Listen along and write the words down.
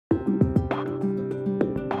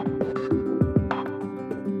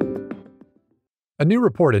A new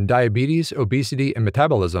report in Diabetes, Obesity, and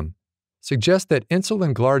Metabolism suggests that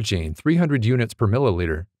insulin glargine 300 units per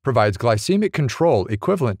milliliter provides glycemic control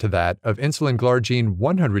equivalent to that of insulin glargine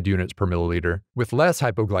 100 units per milliliter with less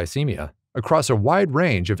hypoglycemia across a wide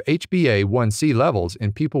range of HbA1c levels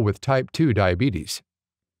in people with type 2 diabetes.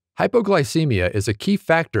 Hypoglycemia is a key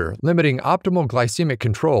factor limiting optimal glycemic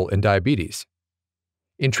control in diabetes.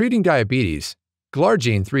 In treating diabetes,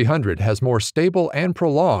 glargine 300 has more stable and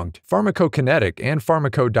prolonged pharmacokinetic and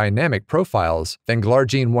pharmacodynamic profiles than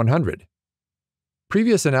glargine 100.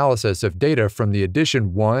 Previous analysis of data from the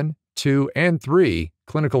Edition 1, 2, and 3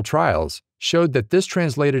 clinical trials showed that this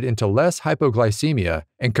translated into less hypoglycemia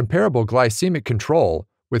and comparable glycemic control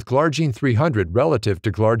with glargine 300 relative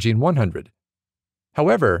to glargine 100.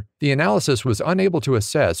 However, the analysis was unable to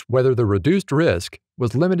assess whether the reduced risk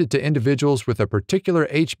was limited to individuals with a particular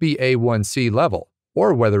HbA1c level,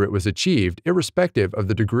 or whether it was achieved irrespective of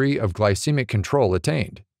the degree of glycemic control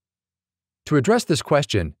attained. To address this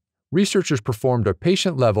question, researchers performed a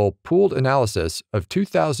patient-level pooled analysis of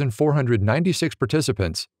 2,496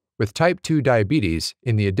 participants with type 2 diabetes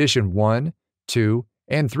in the Edition 1, 2,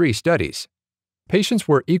 and 3 studies. Patients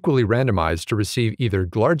were equally randomized to receive either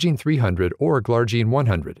glargine 300 or glargine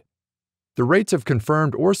 100. The rates of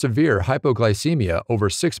confirmed or severe hypoglycemia over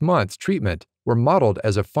 6 months treatment were modeled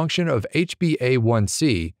as a function of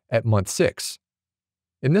HbA1c at month 6.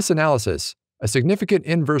 In this analysis, a significant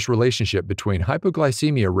inverse relationship between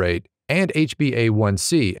hypoglycemia rate and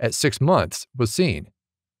HbA1c at 6 months was seen.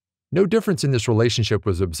 No difference in this relationship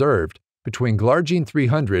was observed between glargine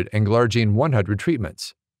 300 and glargine 100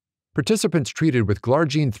 treatments. Participants treated with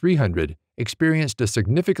glargine 300 experienced a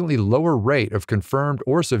significantly lower rate of confirmed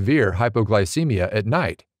or severe hypoglycemia at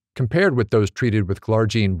night compared with those treated with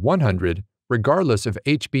glargine 100 regardless of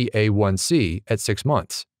HbA1c at 6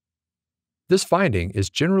 months. This finding is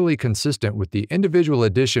generally consistent with the individual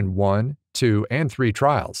Edition 1, 2, and 3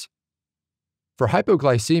 trials. For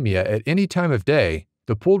hypoglycemia at any time of day,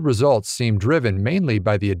 the pooled results seem driven mainly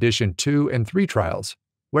by the Edition 2 and 3 trials,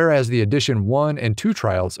 whereas the Edition 1 and 2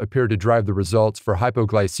 trials appear to drive the results for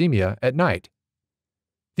hypoglycemia at night.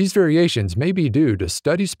 These variations may be due to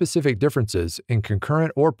study-specific differences in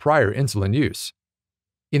concurrent or prior insulin use.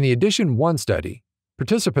 In the Edition 1 study,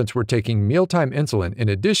 participants were taking mealtime insulin in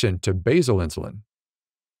addition to basal insulin.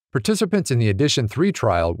 Participants in the Edition 3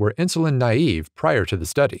 trial were insulin naive prior to the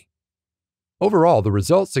study. Overall, the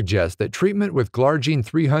results suggest that treatment with glargine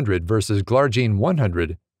 300 versus glargine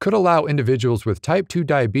 100 could allow individuals with type 2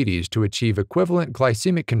 diabetes to achieve equivalent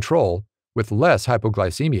glycemic control with less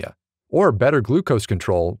hypoglycemia, or better glucose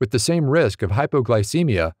control with the same risk of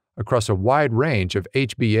hypoglycemia across a wide range of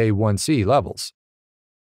HbA1c levels.